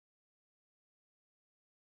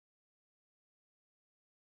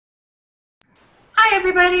Hi,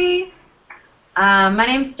 everybody. My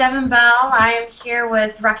name's Devin Bell. I am here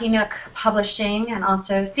with Rocky Nook Publishing and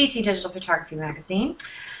also CT Digital Photography Magazine.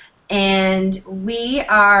 And we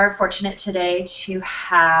are fortunate today to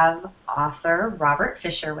have author Robert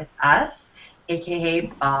Fisher with us, aka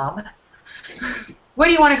Bob. What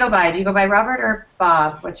do you want to go by? Do you go by Robert or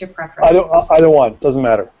Bob? What's your preference? Either one. Doesn't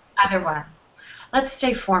matter. Either one. Let's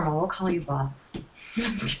stay formal. We'll call you Bob.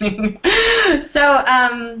 Just kidding. So,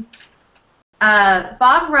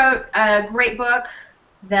 Bob wrote a great book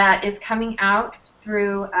that is coming out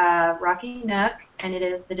through Rocky Nook, and it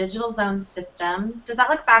is the Digital Zone System. Does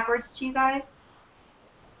that look backwards to you guys?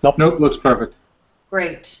 Nope. Nope, looks perfect.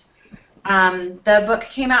 Great. The book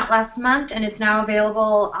came out last month, and it's now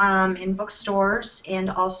available in bookstores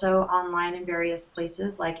and also online in various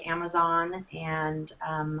places like Amazon and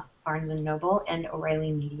Barnes & Noble and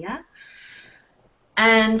O'Reilly Media.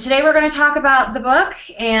 And today we're going to talk about the book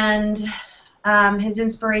and his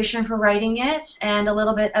inspiration for writing it, and a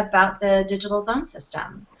little bit about the Digital Zone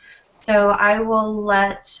System. So I will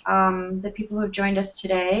let the people who have joined us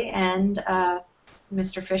today and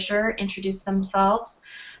Mr. Fisher introduce themselves.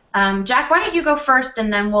 Jack, why don't you go first,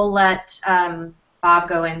 and then we'll let Bob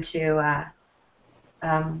go into,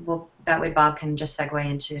 that way Bob can just segue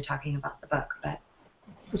into talking about the book. But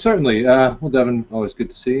Certainly. Well, Devin, always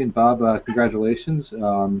good to see you. And Bob, congratulations.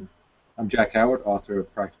 I'm Jack Howard, author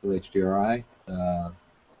of Practical HDRI.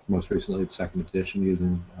 Most recently, its second edition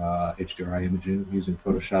using HDRI imaging, using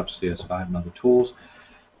Photoshop, CS5, and other tools.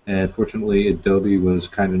 And fortunately, Adobe was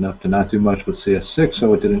kind enough to not do much with CS6,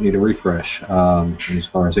 so it didn't need a refresh as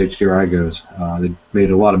far as HDRI goes. They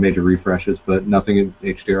made a lot of major refreshes, but nothing in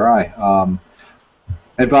HDRI.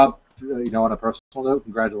 And Bob, on a personal note,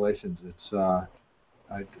 congratulations. It's I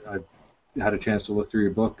had a chance to look through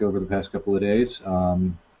your book over the past couple of days,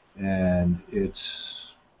 and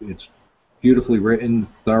it's beautifully written,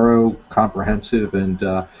 thorough, comprehensive, and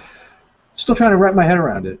still trying to wrap my head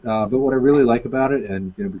around it. But what I really like about it,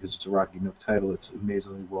 and because it's a Rocky Nook title, it's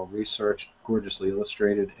amazingly well researched, gorgeously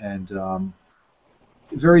illustrated, and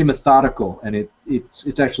very methodical. And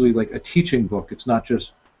it's actually like a teaching book. It's not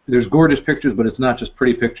just, there's gorgeous pictures, but it's not just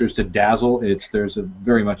pretty pictures to dazzle. There's a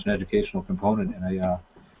very much an educational component, and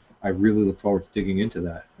I really look forward to digging into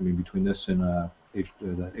that. I mean, between this and the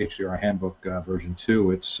HDR Handbook version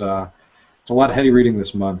 2, it's a lot of heady reading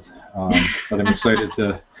this month, but I'm excited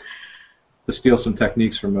to steal some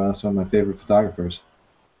techniques from some of my favorite photographers.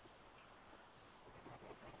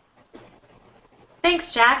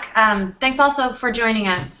 thanks, Jack. Thanks also for joining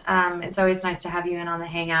us. It's always nice to have you in on the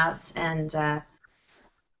Hangouts, and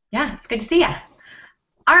yeah, it's good to see you.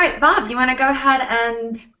 All right, Bob, you want to go ahead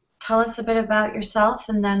and tell us a bit about yourself,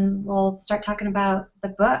 and then we'll start talking about the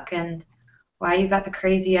book and why you got the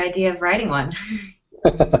crazy idea of writing one.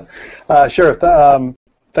 Sure.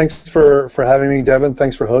 Thanks for having me, Devin.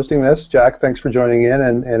 Thanks for hosting this. Jack, thanks for joining in,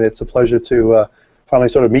 and it's a pleasure to finally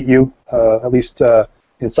sort of meet you, at least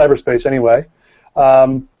in cyberspace anyway.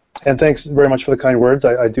 And thanks very much for the kind words.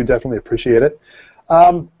 I do definitely appreciate it.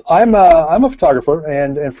 I'm a photographer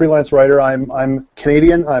and freelance writer. I'm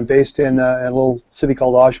Canadian. I'm based in a little city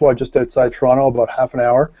called Oshawa, just outside Toronto, about half an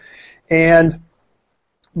hour. And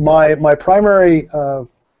my primary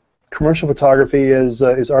commercial photography is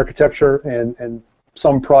architecture and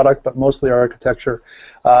some product, but mostly architecture.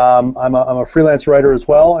 I'm a freelance writer as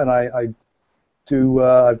well, and I've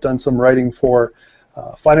done some writing for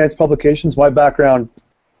finance publications. My background,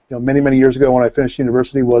 many years ago when I finished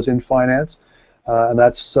university, was in finance. And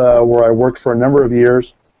that's where I worked for a number of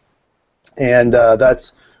years, and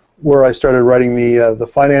that's where I started writing the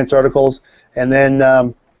finance articles, and then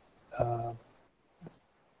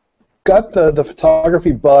got the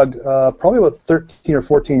photography bug probably about 13 or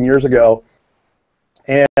 14 years ago,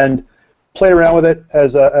 and played around with it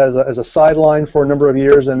as a sideline for a number of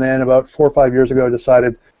years, and then about 4 or 5 years ago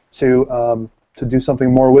decided to do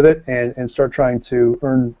something more with it and start trying to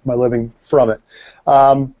earn my living from it.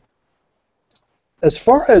 As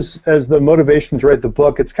far as the motivation to write the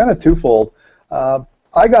book, it's kind of twofold.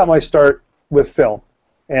 I got my start with film,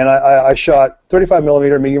 and I shot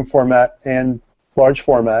 35mm medium format and large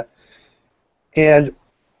format, and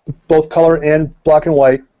both color and black and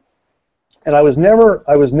white. And I was never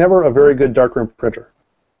a very good darkroom printer.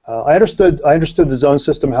 I understood the zone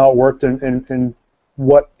system, how it worked, and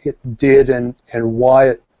what it did, and why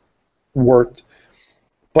it worked,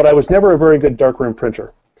 but I was never a very good darkroom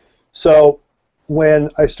printer. So when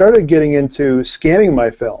I started getting into scanning my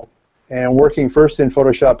film and working first in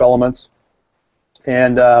Photoshop Elements,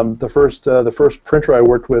 and the first printer I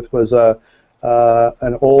worked with was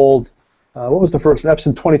an old, what was the first?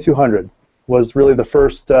 Epson 2200 was really the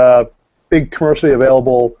first big commercially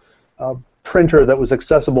available printer that was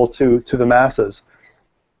accessible to the masses.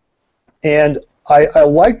 And I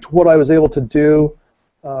liked what I was able to do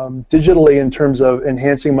digitally in terms of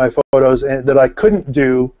enhancing my photos, and that I couldn't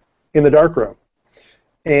do in the darkroom.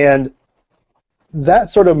 And that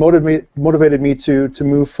sort of motivated me to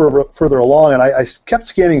move further along, and I kept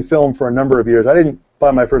scanning film for a number of years. I didn't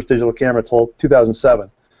buy my first digital camera until 2007.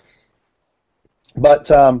 But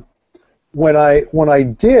when I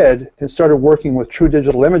did and started working with true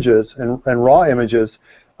digital images and raw images,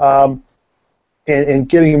 and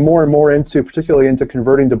getting more and more into, particularly into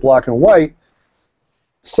converting to black and white,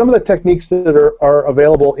 some of the techniques that are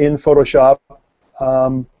available in Photoshop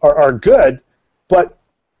are good, but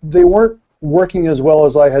they weren't working as well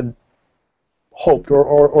as I had hoped,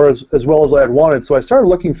 or as well as I had wanted. So I started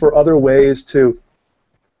looking for other ways to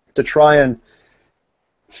try and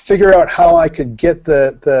figure out how I could get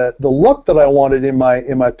the look that I wanted in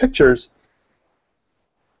my pictures.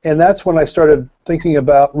 And that's when I started thinking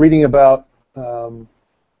about reading about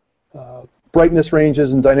brightness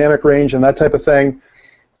ranges and dynamic range and that type of thing.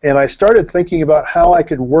 And I started thinking about how I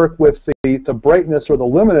could work with the brightness or the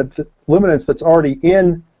luminance that's already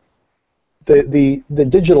in the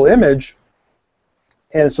digital image.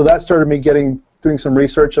 And so that started me doing some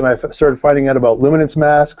research, and I started finding out about luminance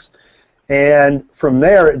masks. And from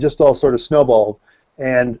there, it just all sort of snowballed.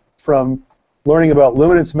 And from learning about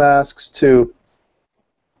luminance masks to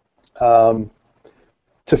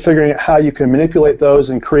figuring out how you can manipulate those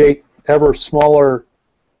and create ever smaller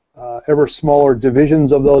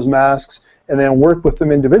divisions of those masks, and then work with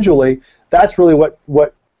them individually. That's really what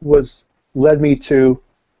led me to,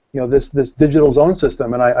 this digital zone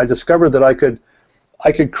system. And I discovered that I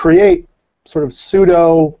could create sort of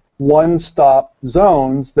pseudo one-stop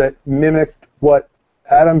zones that mimicked what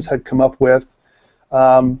Adams had come up with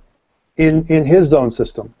in his zone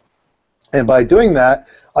system. And by doing that,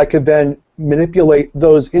 I could then manipulate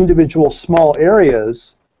those individual small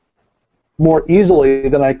areas more easily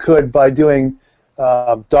than I could by doing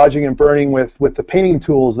dodging and burning with the painting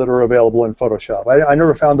tools that are available in Photoshop. I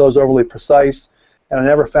never found those overly precise, and I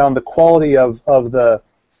never found the quality of the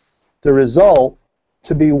result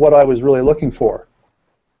to be what I was really looking for.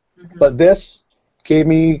 Mm-hmm. But this gave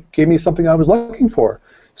me something I was looking for.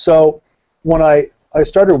 So when I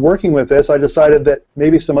started working with this, I decided that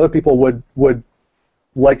maybe some other people would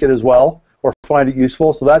like it as well, or find it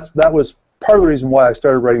useful. So that was part of the reason why I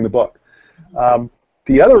started writing the book.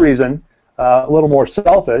 The other reason, a little more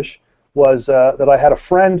selfish, was that I had a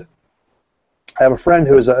friend. I have a friend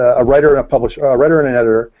who is a writer and a publisher, a writer and an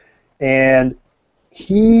editor, and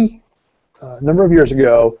he, a number of years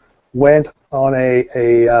ago, went on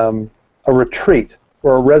a retreat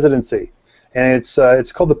or a residency, and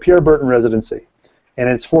it's called the Pierre Berton Residency, and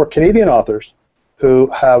it's for Canadian authors who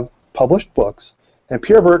have published books. And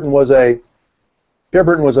Pierre Berton was a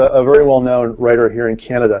very well-known writer here in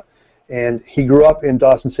Canada, and he grew up in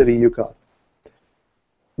Dawson City, Yukon.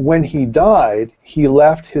 When he died, he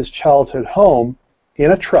left his childhood home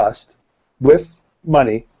in a trust with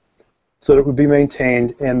money so that it would be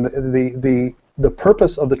maintained, and the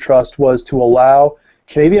purpose of the trust was to allow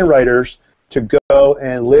Canadian writers to go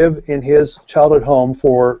and live in his childhood home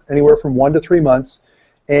for anywhere from 1 to 3 months,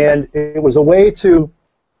 and it was a way to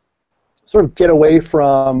sort of get away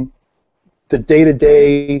from the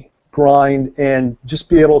day-to-day grind and just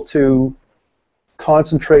be able to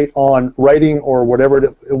concentrate on writing or whatever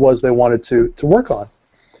it was they wanted to work on.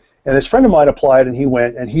 And this friend of mine applied, and he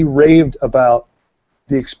went, and he raved about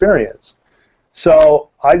the experience. So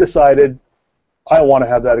I decided I want to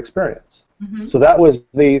have that experience. Mm-hmm. So that was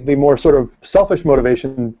the more sort of selfish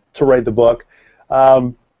motivation to write the book.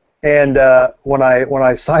 And when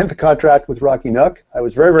I signed the contract with Rocky Nook, I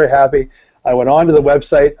was very, very happy. I went on to the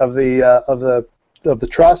website of the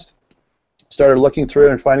trust, started looking through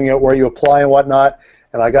and finding out where you apply and whatnot,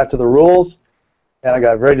 and I got to the rules, and I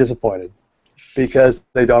got very disappointed because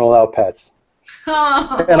they don't allow pets.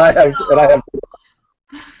 Oh, and I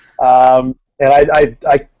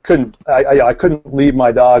couldn't leave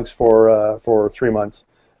my dogs for 3 months.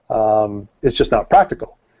 It's just not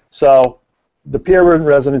practical. So the Pierre Berton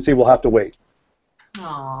residency will have to wait.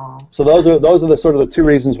 Aww. So those are the sort of the two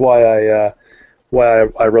reasons why I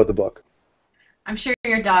wrote the book. I'm sure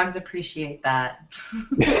your dogs appreciate that.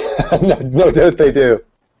 No doubt they do.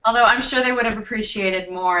 Although I'm sure they would have appreciated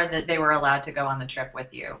more that they were allowed to go on the trip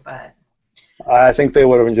with you, but I think they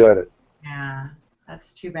would have enjoyed it. Yeah,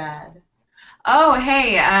 that's too bad. Oh,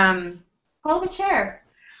 hey, pull up a chair.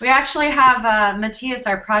 We actually have Matthias,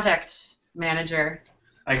 our project manager.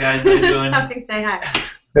 Hi guys, how you doing? Stopping, say hi.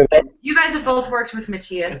 You guys have both worked with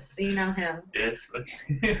Matthias, so you know him. Yes.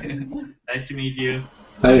 Nice to meet you.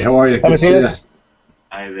 Hey, how are you? Hi, Good to see Matthias.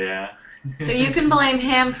 Hi there. So you can blame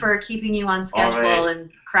him for keeping you on schedule Always.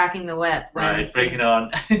 and cracking the whip when Right, bring it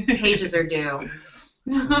on. pages are due.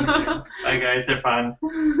 Bye guys, have fun.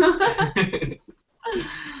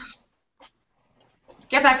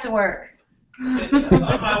 Get back to work. On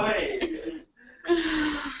my way.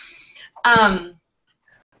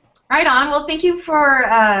 Right on. Well, thank you for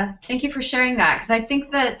sharing that, because I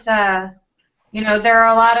think that you know, there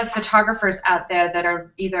are a lot of photographers out there that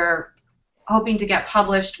are either hoping to get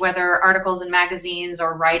published, whether articles in magazines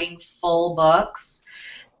or writing full books,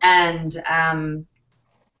 and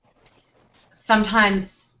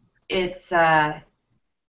sometimes it's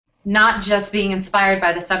not just being inspired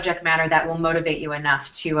by the subject matter that will motivate you enough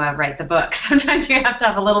to write the book. Sometimes you have to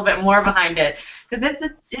have a little bit more behind it, because it's a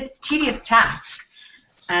tedious task.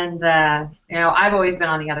 And you know, I've always been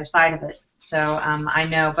on the other side of it, so I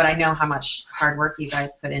know how much hard work you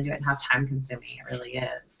guys put into it and how time-consuming it really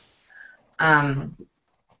is. Hold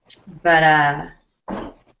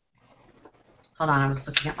on, I was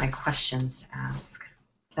looking at my questions to ask.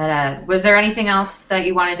 But was there anything else that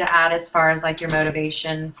you wanted to add as far as like your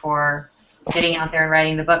motivation for getting out there and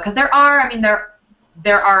writing the book? Because there are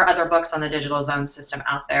other books on the Digital Zone system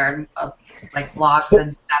out there, like blogs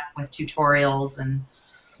and stuff with tutorials and.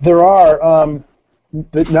 There are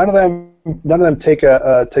none of them take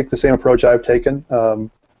the same approach I've taken,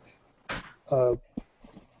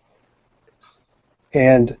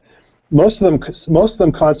 and most of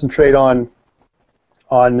them concentrate on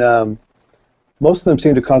most of them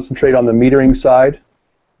seem to concentrate on the metering side,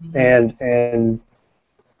 and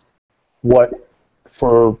what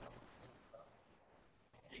a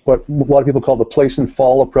lot of people call the place and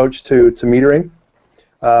fall approach to metering,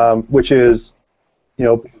 which is, you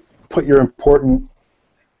know, put your important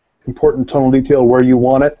tonal detail where you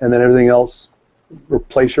want it, and then everything else, or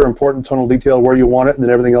place your important tonal detail where you want it, and then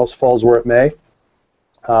everything else falls where it may.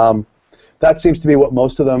 That seems to be what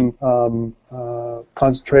most of them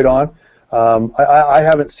concentrate on. I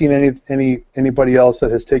haven't seen anybody else that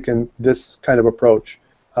has taken this kind of approach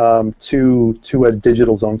to a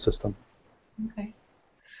digital zone system. Okay.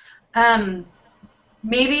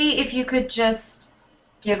 Maybe if you could just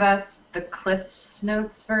give us the Cliff's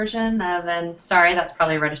Notes version of, and sorry, that's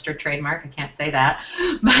probably a registered trademark, I can't say that,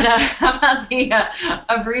 but how about the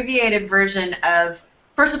abbreviated version of,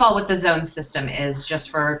 first of all, what the zone system is,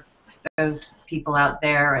 just for those people out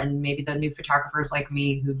there and maybe the new photographers like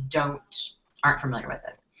me who aren't familiar with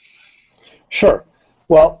it. Sure.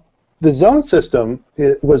 Well, the zone system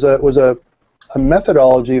was a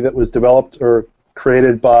methodology that was developed or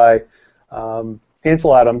created by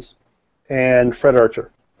Ansel Adams and Fred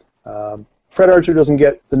Archer. Fred Archer doesn't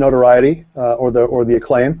get the notoriety or the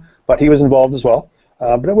acclaim, but he was involved as well.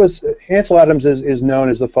 But it was Ansel Adams is known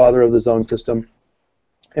as the father of the zone system,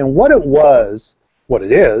 and what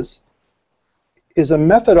it is a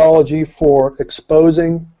methodology for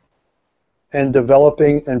exposing and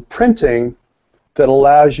developing and printing that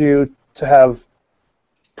allows you to have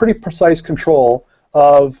pretty precise control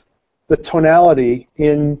of the tonality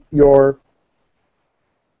in your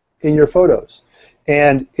photos.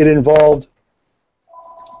 And it involved,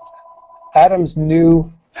 Adams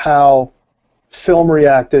knew how film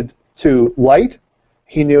reacted to light,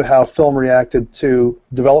 he knew how film reacted to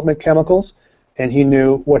development chemicals, and he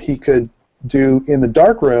knew what he could do in the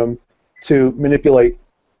darkroom to manipulate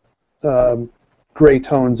gray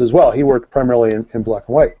tones as well. He worked primarily in black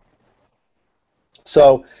and white.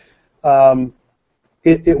 So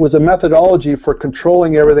it was a methodology for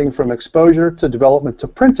controlling everything from exposure to development to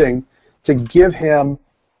printing to give him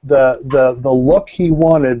the look he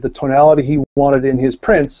wanted, the tonality he wanted in his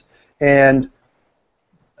prints. And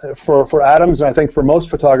for Adams, and I think for most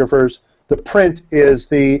photographers, the print is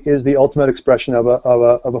the ultimate expression of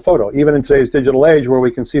a photo. Even in today's digital age, where we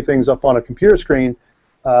can see things up on a computer screen,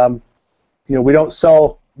 you know, we don't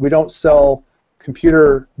sell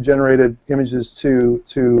computer-generated images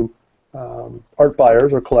to art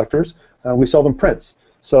buyers or collectors. We sell them prints.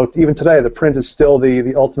 So even today, the print is still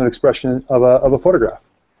the ultimate expression of a photograph.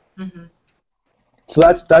 Mm-hmm. So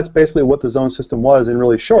that's basically what the zone system was, in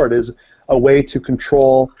really short, is a way to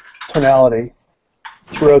control tonality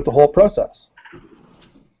throughout the whole process.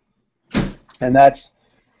 And that's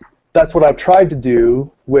what I've tried to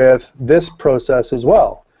do with this process as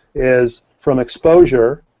well, is from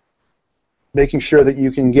exposure, making sure that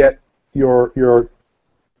you can get your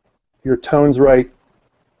tones right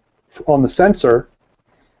on the sensor,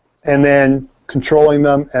 and then controlling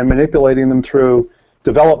them and manipulating them through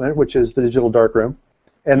development, which is the digital darkroom,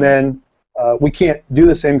 and then We can't do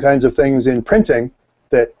the same kinds of things in printing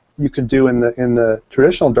that you could do in the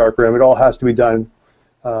traditional darkroom. It all has to be done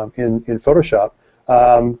in Photoshop.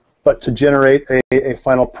 But to generate a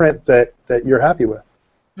final print that you're happy with.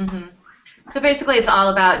 Mm-hmm. So basically, it's all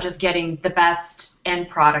about just getting the best end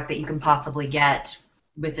product that you can possibly get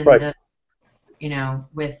within the,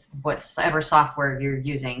 with whatever software you're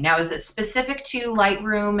using. Now, is it specific to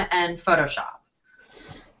Lightroom and Photoshop?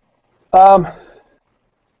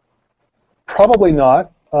 Probably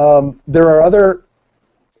not. There are other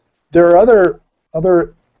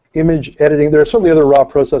image editing. There are certainly other raw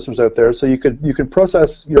processors out there. So you could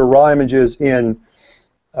process your raw images in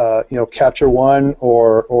Capture One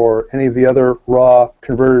or any of the other raw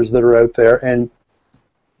converters that are out there, and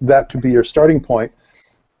that could be your starting point.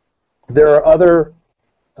 There are other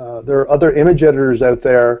image editors out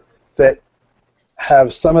there that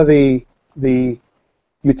have some of the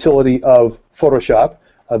utility of Photoshop.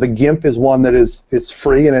 The GIMP is one that is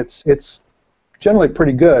free, and it's generally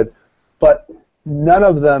pretty good, but none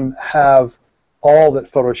of them have all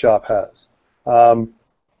that Photoshop has.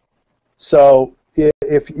 So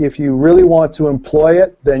if you really want to employ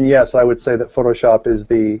it, then yes, I would say that Photoshop is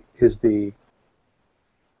the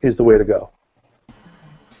way to go.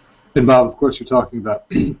 And Bob, of course, you're talking about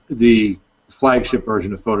the flagship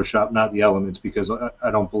version of Photoshop, not the Elements, because I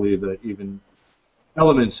don't believe that even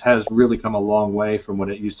Elements has really come a long way from what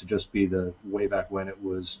it used to just be the way back when it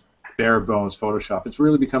was bare bones Photoshop. It's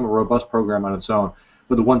really become a robust program on its own.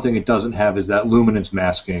 But the one thing it doesn't have is that luminance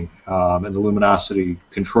masking and the luminosity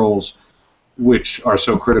controls, which are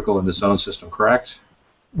so critical in the zone system. Correct?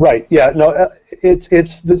 Right. Yeah. No. It's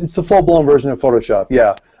the full-blown version of Photoshop.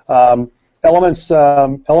 Yeah. Elements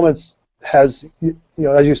has,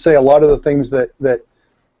 as you say, a lot of the things that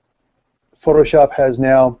Photoshop has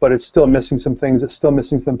now, but it's still missing some things. It's still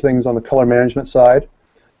missing some things on the color management side,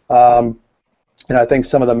 and I think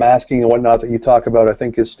some of the masking and whatnot that you talk about, I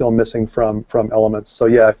think, is still missing from Elements. So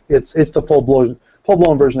yeah, it's the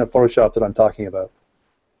full-blown version of Photoshop that I'm talking about.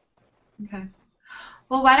 Okay.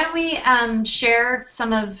 Well, why don't we share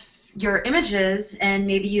some of your images, and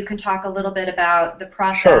maybe you can talk a little bit about the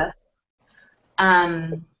process. Sure.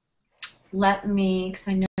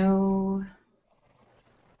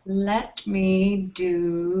 Let me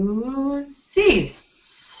do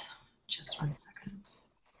cease. Just 1 second.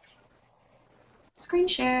 Screen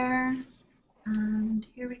share. And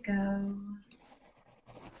here we go.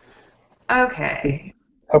 Okay.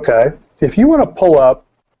 Okay. If you want to pull up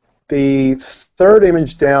the third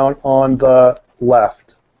image down on the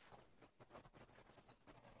left,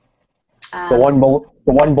 the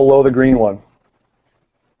one below the green one.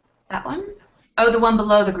 That one? Oh, the one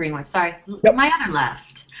below the green one. Sorry. Yep. My other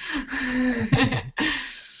left.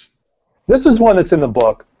 This is one that's in the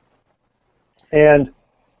book, and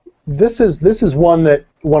this is one that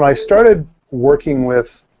when I started working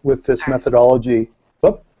with this methodology.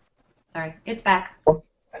 Whoop, sorry, it's back.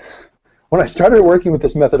 When I started working with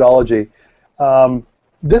this methodology,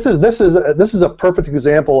 this is a perfect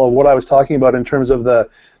example of what I was talking about in terms of the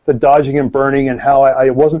dodging and burning and how I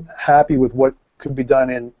wasn't happy with what could be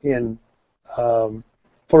done in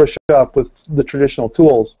Photoshop with the traditional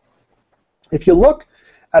tools. If you look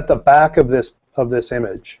at the back of this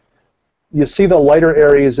image, you see the lighter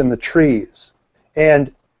areas in the trees,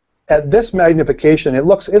 and at this magnification, it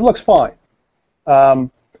looks fine.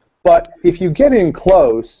 But if you get in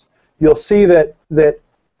close, you'll see that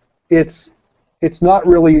it's not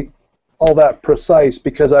really all that precise,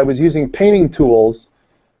 because I was using painting tools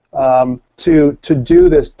to do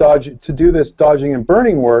this dodging and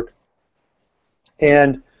burning work.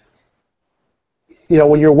 And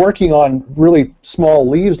when you're working on really small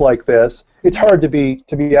leaves like this, it's hard to be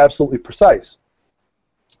absolutely precise.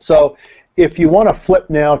 So if you want to flip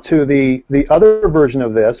now to the other version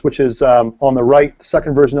of this, which is on the right, the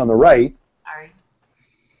second version on the right. Sorry.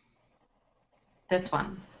 This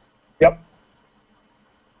one. Yep.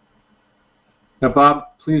 Now,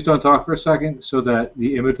 Bob, please don't talk for a second so that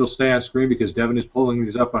the image will stay on screen, because Devin is pulling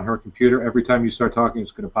these up on her computer. Every time you start talking,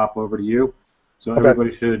 it's going to pop over to you. So okay.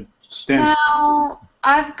 Everybody should stand. No,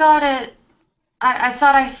 I've got it.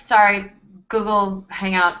 Sorry, Google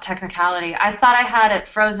Hangout technicality. I thought I had it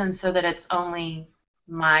frozen so that it's only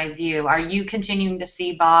my view. Are you continuing to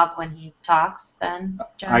see Bob when he talks then,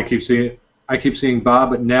 Jen? I keep seeing Bob,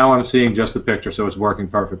 but now I'm seeing just the picture, so it's working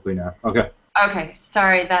perfectly now. Okay. Okay,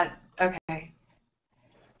 sorry, okay.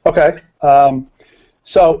 Okay.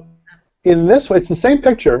 So in this way, it's the same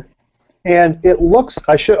picture, and it looks.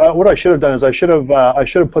 What I should have done is I should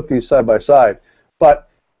have put these side by side, but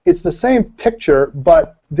it's the same picture,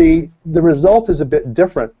 but the result is a bit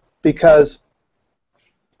different, because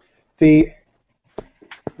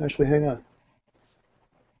Actually, hang on.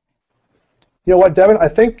 You know what, Devin? I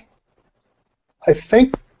think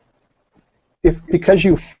if because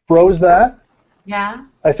you froze that, Yeah?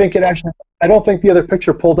 I think it actually. I don't think the other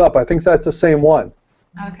picture pulled up. I think that's the same one.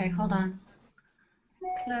 Okay, hold on.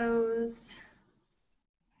 Close.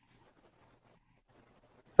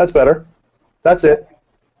 That's better. That's it.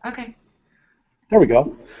 Okay. There we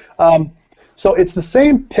go. So it's the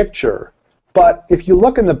same picture, but if you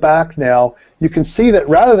look in the back now, you can see that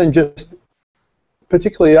rather than just,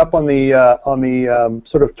 particularly up on the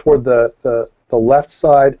sort of toward the left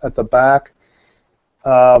side at the back,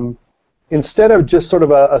 instead of just sort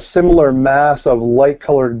of a similar mass of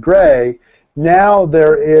light-colored gray, now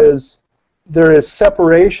there is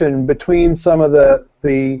separation between some of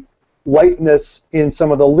the lightness in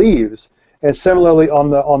some of the leaves, and similarly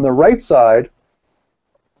on the right side.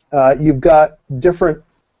 You've got different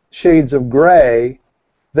shades of gray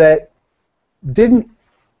that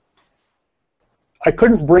I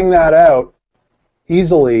couldn't bring that out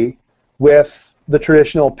easily with the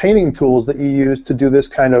traditional painting tools that you use to do this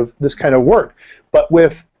kind of work. But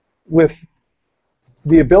with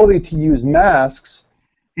the ability to use masks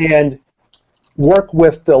and work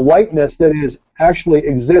with the lightness that actually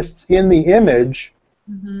exists in the image,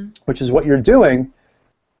 which is what you're doing,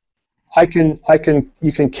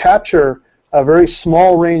 you can capture a very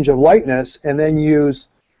small range of lightness and then use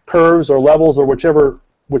curves or levels or whichever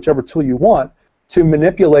tool you want to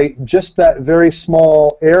manipulate just that very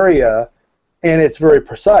small area, and it's very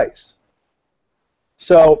precise.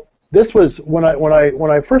 So this was when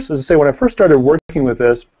I first started working with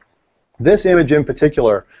this image in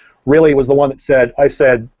particular really was the one that I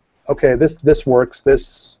said, okay, this works.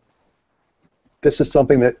 This is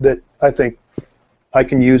something that I think I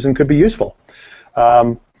can use and could be useful.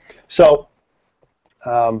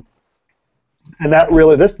 And that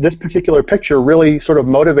really, this particular picture really sort of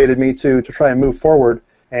motivated me to try and move forward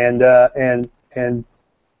and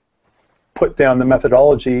put down the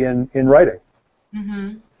methodology in writing.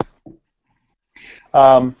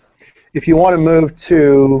 If you want to move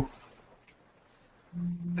to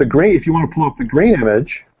the green, if you want to pull up the green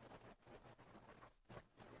image,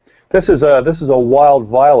 this is a wild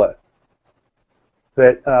violet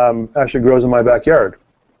that actually grows in my backyard.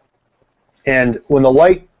 And when the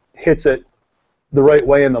light hits it the right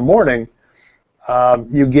way in the morning,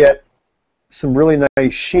 you get some really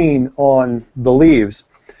nice sheen on the leaves.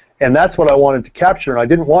 And that's what I wanted to capture. And I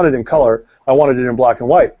didn't want it in color. I wanted it in black and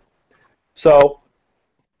white. So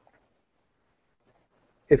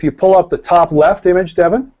if you pull up the top left image,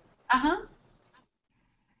 Devin.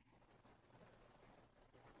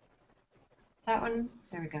 That one?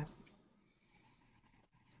 There we go.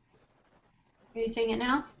 Are you seeing it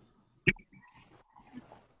now?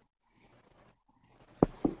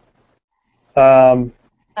 Is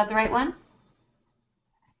that the right one?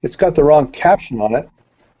 It's got the wrong caption on it.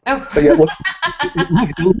 Oh. But yeah, looks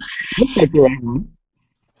like the right one.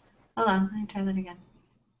 Hold on, let me try that again.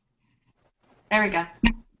 There we go.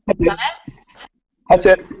 Is that it? That's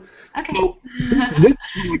it. Okay. So, this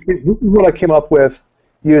is what I came up with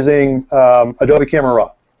using Adobe Camera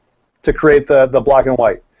Raw to create the black and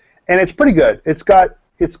white, and it's pretty good. It's got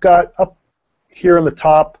up here on the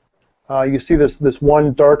top. You see this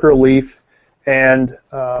one darker leaf, and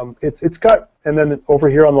it's got, and then over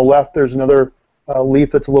here on the left there's another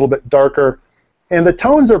leaf that's a little bit darker, and the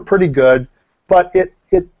tones are pretty good, but it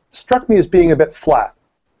struck me as being a bit flat.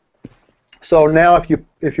 So now if you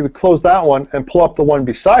would close that one and pull up the one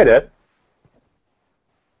beside it.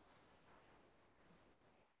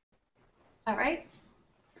 Is that right?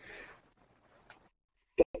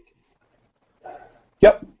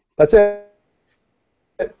 Yep, that's it.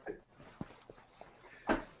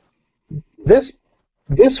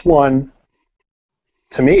 This one,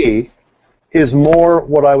 to me, is more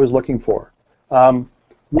what I was looking for.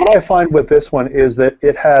 What I find with this one is that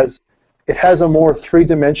it has a more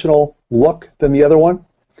three-dimensional look than the other one.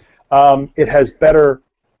 It has better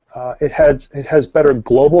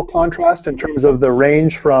global contrast in terms of the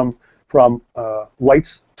range from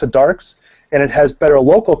lights to darks, and it has better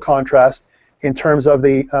local contrast in terms of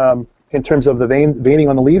the veining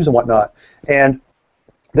on the leaves and whatnot. And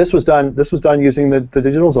this was done using the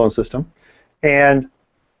digital zone system, and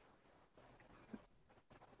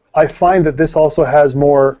I find that this also has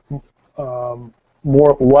more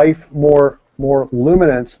life, more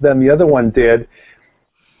luminance than the other one did.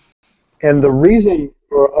 And the reason,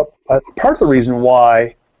 or part of the reason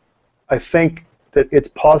why I think that it's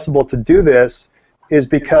possible to do this is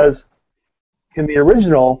because in the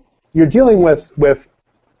original you're dealing with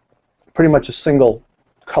pretty much a single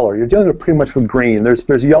color. You're dealing with pretty much with green.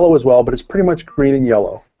 There's yellow as well, but it's pretty much green and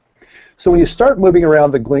yellow. So when you start moving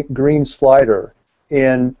around the green slider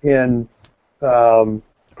in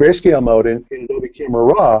grayscale mode in Adobe Camera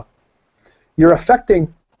Raw, you're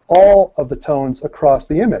affecting all of the tones across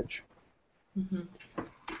the image. Mm-hmm.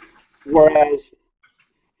 Whereas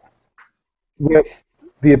with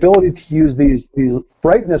the ability to use these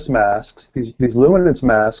brightness masks, these luminance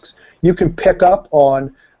masks, you can pick up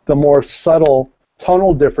on the more subtle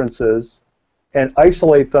tonal differences and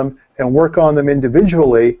isolate them and work on them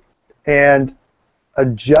individually and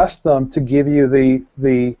adjust them to give you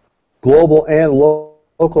the global and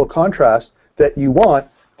local contrast that you want,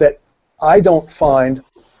 that I don't find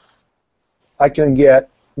I can get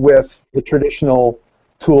with the traditional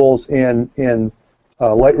tools in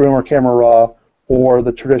Lightroom or Camera Raw, or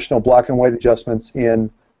the traditional black and white adjustments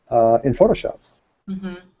in Photoshop.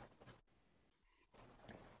 Mm-hmm.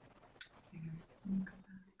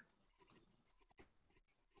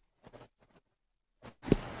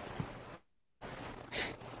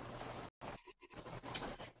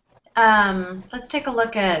 Let's take a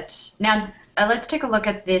look at now. Let's take a look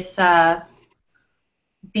at this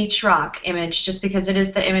beach rock image, just because it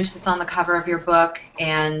is the image that's on the cover of your book,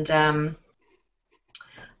 and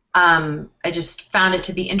I just found it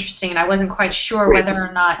to be interesting, and I wasn't quite sure whether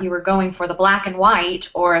or not you were going for the black and white,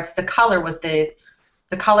 or if the color was the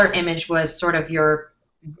color image was sort of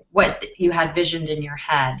what you had visioned in your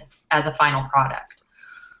head as a final product.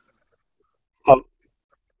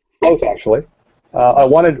 Both, actually. I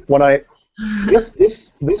wanted, when I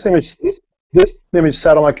this image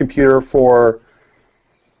sat on my computer for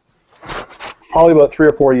probably about 3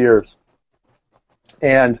 or 4 years,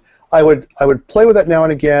 and I would play with it now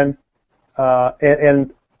and again,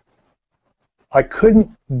 and I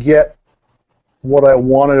couldn't get what I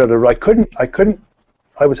wanted out of it.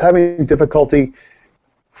 I was having difficulty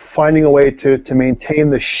finding a way to maintain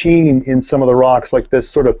the sheen in some of the rocks, like this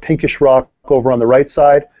sort of pinkish rock over on the right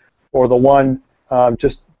side, or the one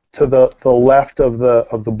just to the left of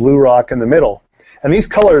the blue rock in the middle. And these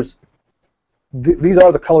colors, these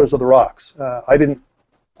are the colors of the rocks. I didn't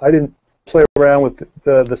play around with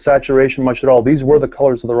the saturation much at all. These were the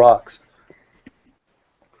colors of the rocks.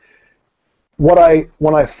 When I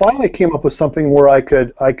finally came up with something where I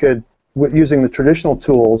could using the traditional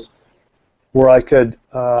tools, where I could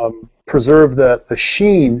preserve the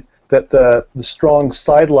sheen that the strong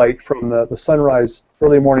side light from the sunrise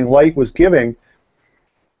early morning light was giving,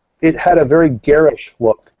 it had a very garish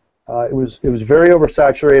look. It was very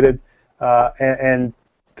oversaturated, and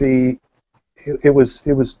it was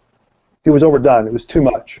overdone. It was too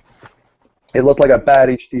much. It looked like a bad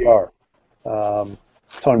HDR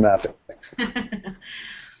tone mapping.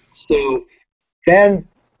 So then,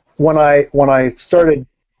 when I started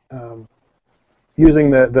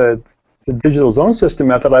using the digital zone system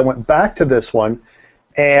method, I went back to this one,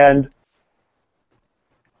 and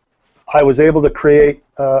I was able to create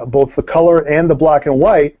both the color and the black and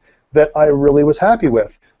white that I really was happy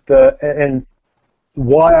with. And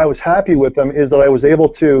why I was happy with them is that I was able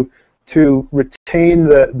to retain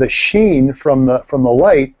the sheen from the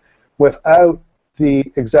light without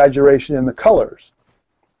the exaggeration in the colors.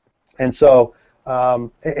 And so,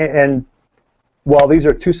 and while these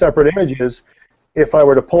are two separate images, if I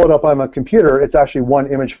were to pull it up on my computer, it's actually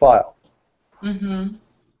one image file. Mm-hmm.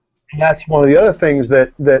 And that's one of the other things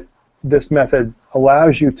that this method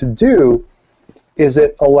allows you to do, is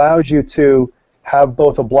it allows you to have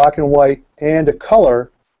both a black and white and a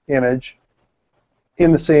color image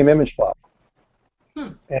in the same image file.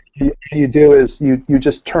 And what you do is you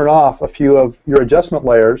just turn off a few of your adjustment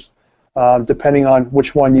layers, depending on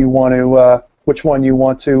which one you want to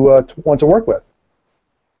work with.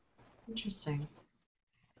 Interesting.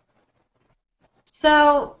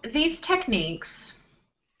 So these techniques,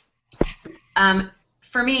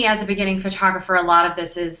 for me as a beginning photographer, a lot of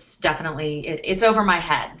this is definitely, it's over my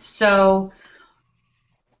head. So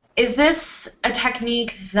is this a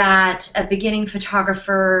technique that a beginning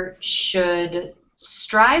photographer should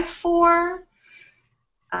strive for?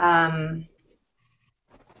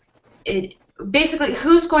 Basically,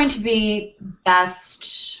 who's going to be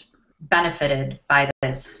best benefited by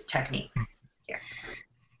this technique here?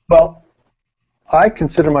 Well, I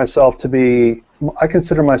consider myself to be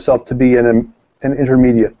an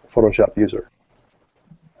intermediate Photoshop user.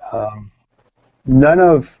 None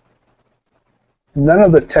of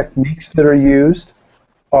the techniques that are used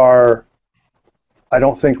are, I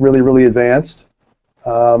don't think, really advanced.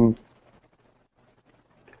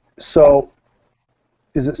 So,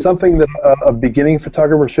 is it something that a beginning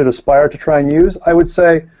photographer should aspire to try and use? I would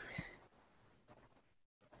say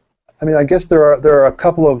I mean, I guess there are a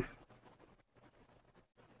couple of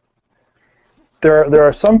there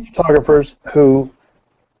are some photographers who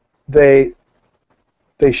they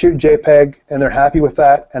shoot JPEG and they're happy with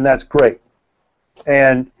that, and that's great.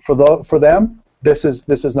 And for them, this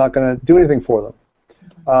is not going to do anything for them.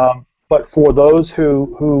 But for those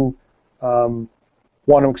who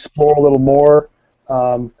want to explore a little more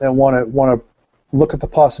and want to look at the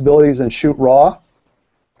possibilities and shoot raw,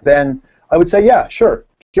 then I would say, yeah, sure,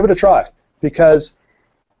 give it a try. Because,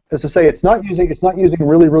 as I say, it's not using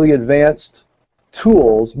really advanced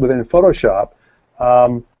tools within Photoshop.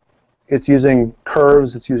 It's using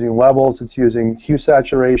curves, it's using levels, it's using hue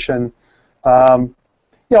saturation.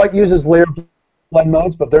 It uses layer blend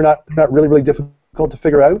modes, but they're not really difficult to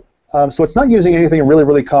figure out. So it's not using anything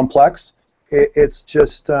really complex. It's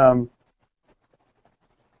just the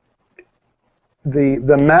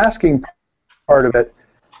masking part of it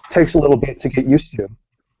takes a little bit to get used to.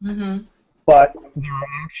 Mm-hmm. But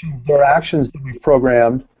there are actions that we've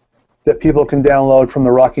programmed that people can download from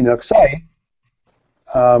the Rocky Nook site,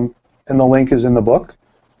 and the link is in the book.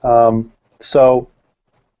 So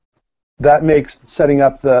that makes setting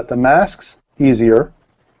up the masks easier.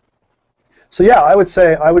 So yeah, I would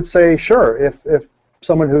say sure. If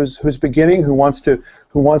someone who's beginning, who wants to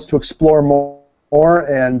explore more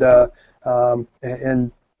and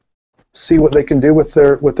see what they can do with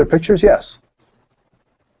their pictures, yes.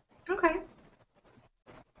 Okay.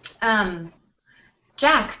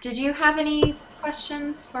 Jack, did you have any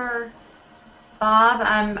questions for Bob?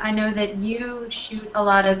 I know that you shoot a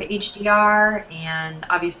lot of HDR and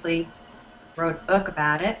obviously wrote a book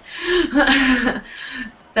about it.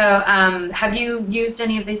 So have you used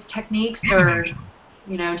any of these techniques, or do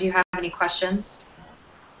you have any questions?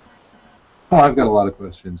 Oh, I've got a lot of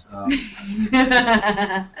questions.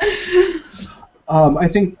 I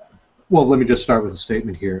think, well, let me just start with a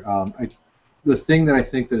statement here. The thing that I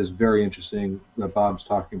think that is very interesting that Bob's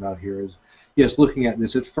talking about here is, yes, looking at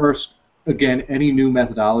this at first, again, any new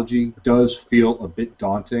methodology does feel a bit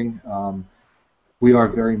daunting. We are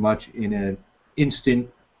very much in an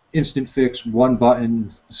instant fix, one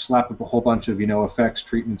button, slap up a whole bunch of effects,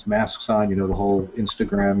 treatments, masks on, the whole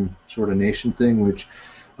Instagram sort of nation thing, which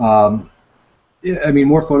I mean,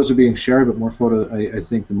 more photos are being shared, but I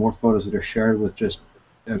think the more photos that are shared with just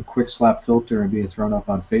a quick slap filter and being thrown up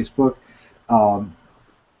on Facebook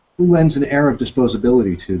lends an air of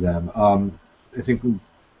disposability to them. I think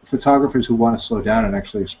photographers who want to slow down and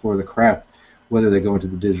actually explore the craft, whether they go into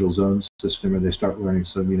the digital zone system or they start learning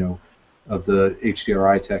some, of the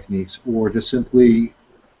HDRI techniques, or just simply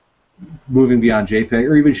moving beyond JPEG,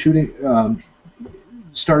 or even shooting,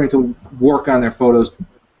 starting to work on their photos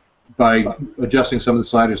by adjusting some of the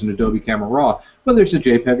sliders in Adobe Camera Raw, whether it's a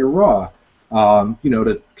JPEG or RAW,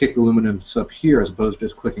 to kick the luminance up here as opposed to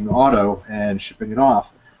just clicking auto and shipping it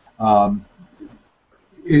off.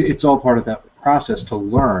 It's all part of that process to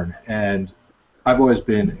learn, and I've always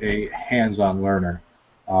been a hands-on learner,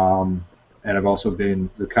 and I've also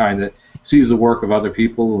been the kind that sees the work of other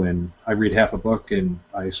people, and I read half a book and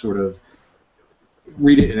I sort of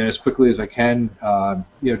read it and then as quickly as I can,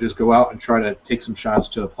 just go out and try to take some shots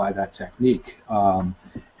to apply that technique, and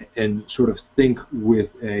sort of think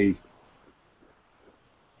with a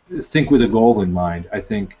goal in mind. I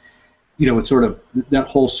think, it's sort of that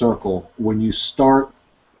whole circle. When you start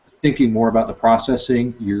thinking more about the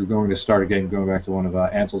processing, you're going to start again going back to one of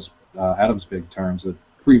Adam's big terms of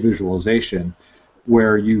pre-visualization,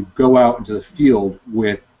 where you go out into the field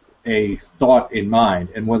with a thought in mind,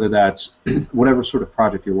 and whether that's whatever sort of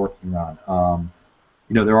project you're working on.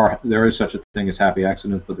 There is such a thing as happy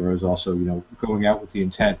accidents, but there is also going out with the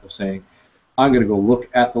intent of saying, I'm going to go look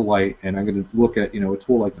at the light, and I'm going to look at a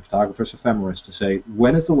tool like the photographer's ephemeris to say,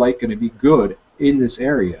 when is the light going to be good in this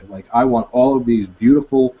area? Like, I want all of these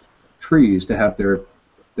beautiful trees to have their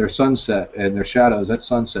sunset and their shadows at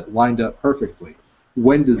sunset lined up perfectly.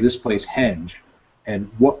 When does this place hinge, and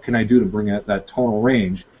what can I do to bring out that tonal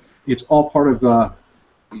range? It's all part of,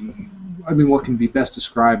 what can be best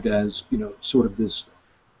described as, sort of this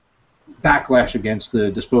backlash against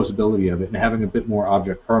the disposability of it and having a bit more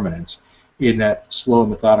object permanence in that slow,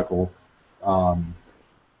 methodical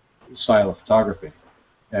style of photography.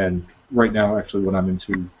 And right now, actually, what I'm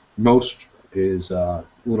into most is a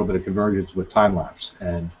little bit of convergence with time-lapse.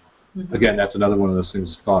 And again, that's another one of those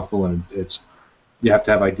things that's thoughtful, and you have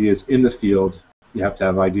to have ideas in the field. You have to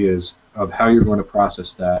have ideas of how you're going to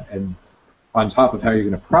process that, and on top of how you're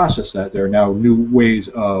going to process that, there are now new ways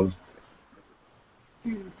of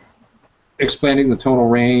expanding the tonal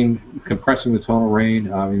range, compressing the tonal range.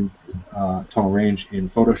 Tonal range in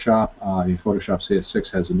Photoshop. Photoshop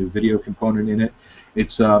CS6 has a new video component in it.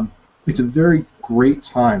 It's it's a very great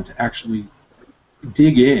time to actually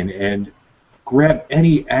dig in and grab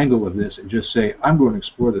any angle of this and just say, I'm going to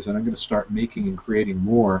explore this and I'm going to start making and creating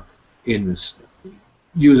more in this,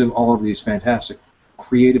 using all of these fantastic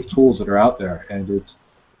creative tools that are out there. And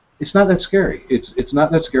it's not that scary. It's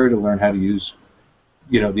not that scary to learn how to use,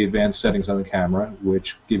 the advanced settings on the camera,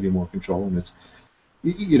 which give you more control. And it's, I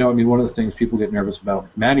mean, one of the things people get nervous about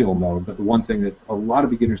manual mode, but the one thing that a lot of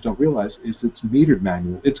beginners don't realize is it's metered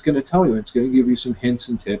manual. It's going to tell you, it's going to give you some hints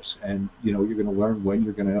and tips, and you're going to learn when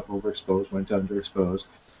you're going to overexpose, when to underexpose,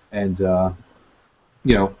 and I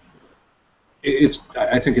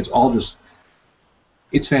think it's all just,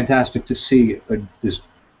 it's fantastic to see this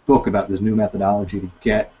book about this new methodology to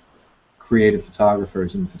get creative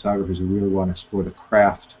photographers and photographers who really want to explore the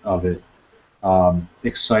craft of it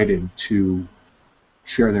excited to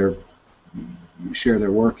share their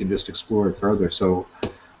work and just explore it further. So,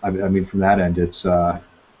 I mean, from that end, it's I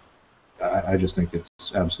just think it's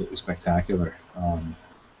absolutely spectacular,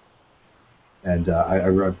 and I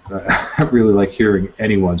really like hearing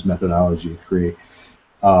anyone's methodology create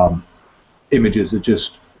images that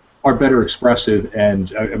just are better expressive.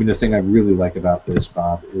 And I mean, the thing I really like about this,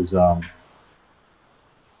 Bob, is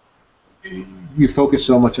you focus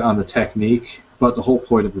so much on the technique, but the whole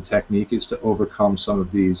point of the technique is to overcome some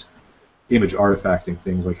of these image artifacting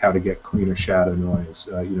things, like how to get cleaner shadow noise,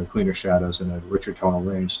 cleaner shadows in a richer tonal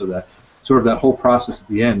range, so that sort of that whole process at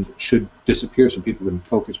the end should disappear, so people can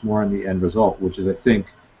focus more on the end result, which is, I think,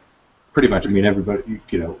 pretty much, I mean, everybody,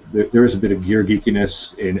 there is a bit of gear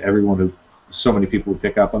geekiness in everyone who, so many people who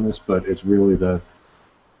pick up on this, but it's really the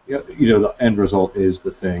end result is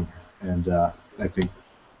the thing, and I think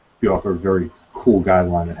you offer a very cool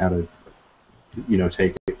guideline on how to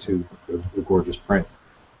take it to the gorgeous print.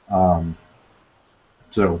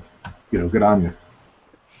 So, good on you.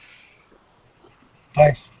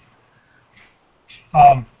 Thanks.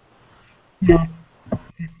 You're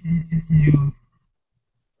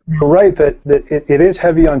right that it is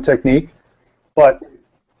heavy on technique, but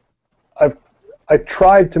I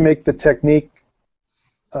tried to make the technique,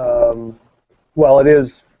 while it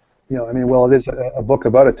is, it is a book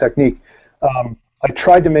about a technique, I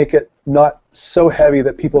tried to make it not so heavy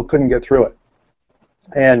that people couldn't get through it,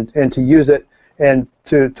 and to use it and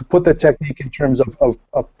to put the technique in terms of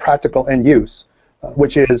practical end use,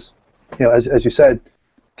 which is, as you said,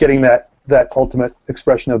 getting that ultimate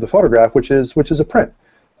expression of the photograph, which is a print.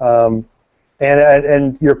 And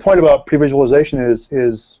your point about pre-visualization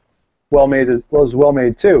is well made, as well as well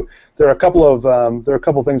made too. There are a couple of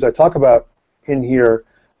things I talk about in here,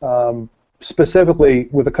 specifically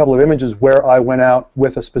with a couple of images where I went out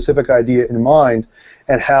with a specific idea in mind,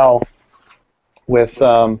 and how with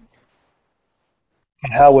some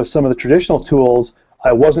of the traditional tools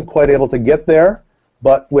I wasn't quite able to get there,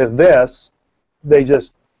 but with this they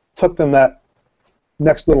just took them that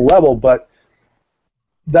next little level. But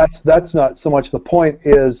that's not so much the point.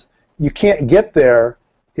 Is you can't get there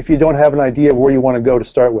if you don't have an idea of where you want to go to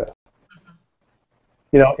start with.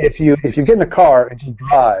 If you get in a car and just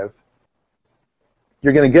drive,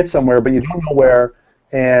 you're going to get somewhere, but you don't know where,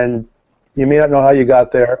 and you may not know how you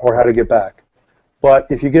got there or how to get back. But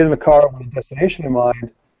if you get in the car with a destination in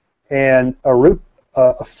mind and a route,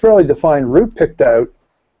 a fairly defined route picked out,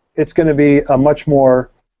 it's going to be a much more,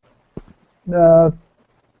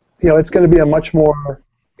 it's going to be a much more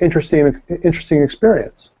interesting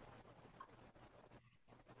experience.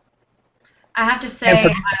 I have to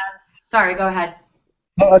say, sorry, go ahead.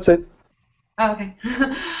 No, that's it. Oh, okay.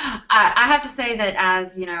 I have to say that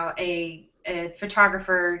as a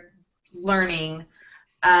photographer learning,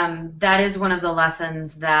 that is one of the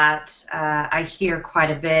lessons that I hear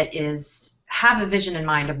quite a bit, is have a vision in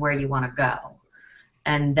mind of where you want to go,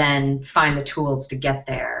 and then find the tools to get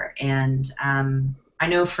there. And I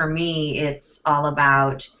know for me, it's all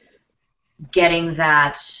about getting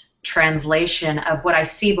that translation of what I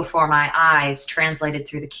see before my eyes translated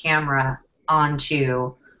through the camera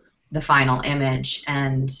onto the final image,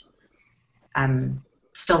 and I'm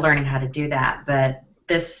still learning how to do that. But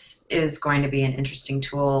this is going to be an interesting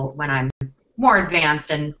tool when I'm more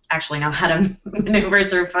advanced and actually know how to maneuver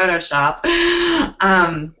through Photoshop. To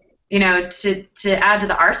add to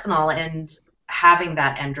the arsenal, and having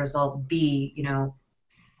that end result be,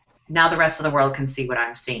 now the rest of the world can see what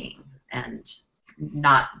I'm seeing, and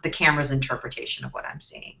not the camera's interpretation of what I'm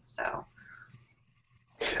seeing. So,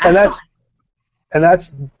 and that's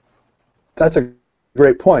a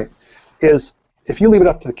great point. Is if you leave it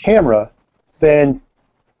up to the camera, then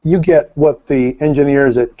you get what the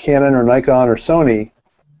engineers at Canon or Nikon or Sony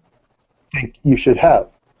think you should have.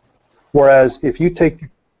 Whereas if you take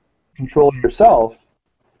control yourself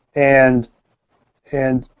and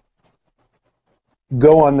and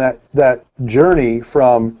go on that journey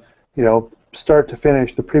from, start to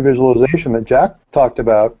finish, the pre-visualization that Jack talked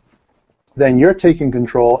about, then you're taking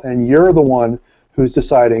control and you're the one who's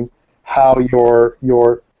deciding how your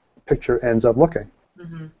picture ends up looking.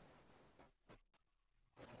 Mm-hmm.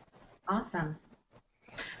 Awesome.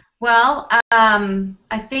 Well,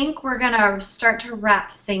 I think we're going to start to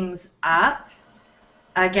wrap things up.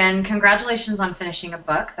 Again, congratulations on finishing a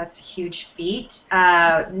book. That's a huge feat.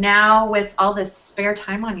 Now, with all this spare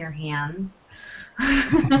time on your hands,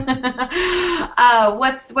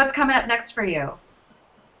 what's coming up next for you?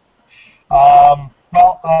 Well,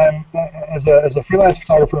 I'm as a freelance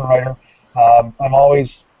photographer and writer, I'm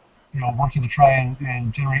always working to try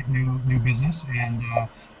and generate new business and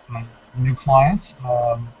new clients.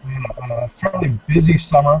 I had a fairly busy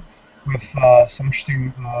summer with some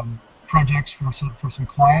interesting projects for some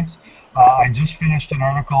clients. I just finished an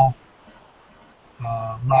article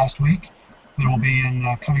last week that will be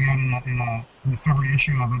coming out in the February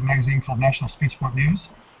issue of a magazine called National Speed Sport News.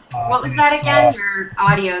 What was that again? Your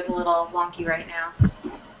audio is a little wonky right now.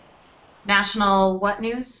 National what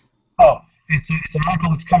news? Oh, it's an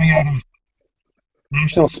article that's coming out in the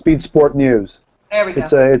National Speed Sport News. There we go.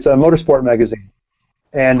 It's a motorsport magazine,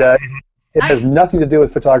 and it has nothing to do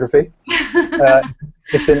with photography.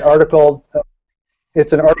 It's an article.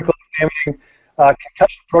 It's an article examining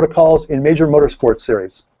concussion protocols in major motorsport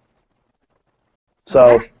series.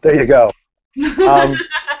 So there you go.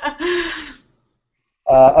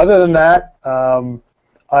 Other than that,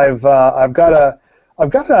 I've got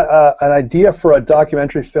an idea for a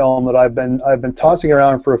documentary film that I've been tossing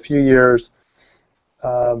around for a few years,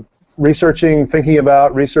 researching, thinking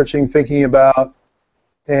about,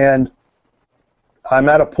 and I'm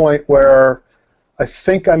at a point where I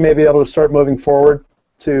think I may be able to start moving forward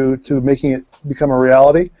to making it become a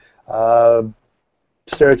reality.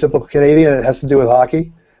 Stereotypical Canadian, it has to do with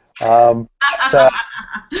hockey. I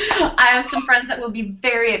have some friends that will be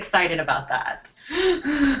very excited about that.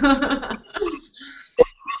 We'll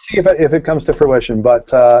see if it comes to fruition, but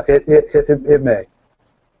it may.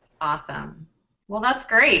 Awesome. Well, that's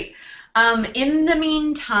great. In the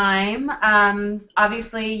meantime,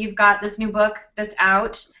 obviously you've got this new book that's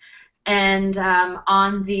out, and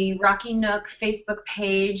on the Rocky Nook Facebook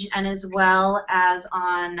page, and as well as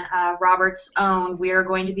on Robert's own, we are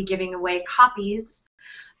going to be giving away copies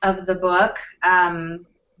of the book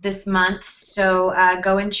this month. So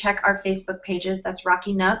go and check our Facebook pages. That's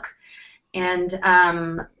Rocky Nook, and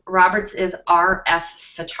Robert's is RF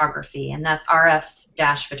Photography, and that's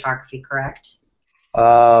RF-photography, correct?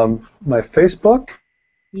 My Facebook?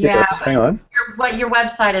 Yeah. Yes, hang on. Your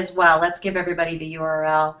website as well. Let's give everybody the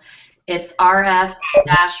URL. It's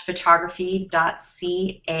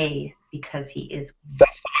rf-photography.ca because he is.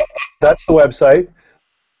 That's the website.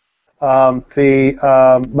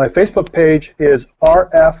 My Facebook page is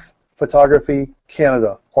RF Photography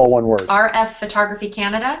Canada, all one word. RF Photography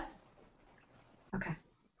Canada? Okay.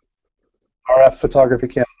 RF Photography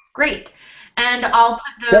Canada. Great. And I'll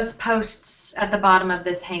put those posts at the bottom of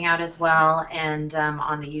this Hangout as well, and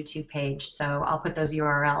on the YouTube page, so I'll put those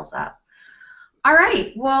URLs up. All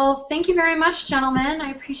right. Well, thank you very much, gentlemen. I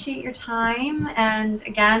appreciate your time. And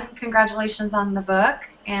again, congratulations on the book.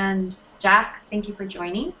 And Jack, thank you for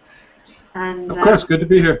joining. And of course, good to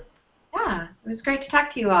be here. Yeah, it was great to talk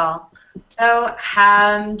to you all. So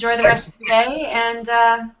enjoy the rest of the day, and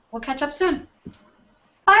we'll catch up soon.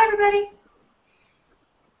 Bye, everybody.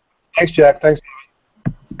 Thanks, Jack. Thanks.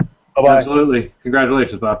 Bye-bye. Absolutely.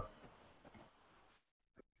 Congratulations, Bob.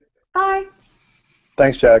 Bye.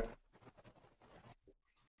 Thanks, Jack.